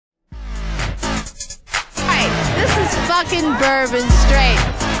fucking Bourbon straight.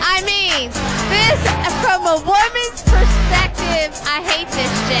 I mean, this, from a woman's perspective, I hate this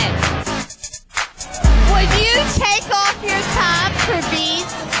shit. Would you take off your top for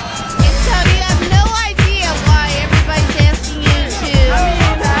beats? If so, you have no idea why everybody's asking you to. I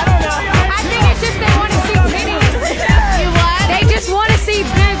mean, I don't know. I think it's just they want to see titties. You what? They just want to see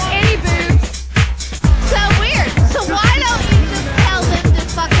boobs, any boobs. So weird. So why don't you just tell them to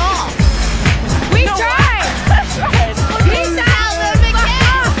fuck off? We tried. Please tell them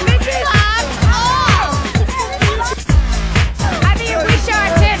again. Fuck off. I mean, if we show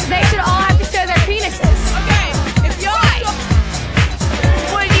our tits, they should all have to show their penises. Okay, if y'all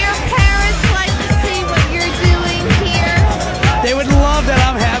Would your parents like to see what you're doing here? They would love that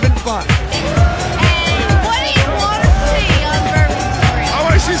I'm having fun. And what do you want to see on Bourbon Street? I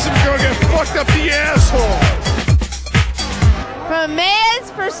want to see some girl get fucked up the asshole. From a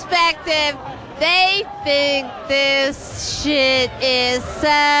man's perspective, they think this shit is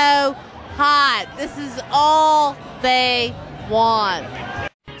so hot. This is all they want.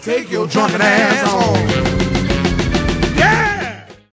 Take your drunken ass home.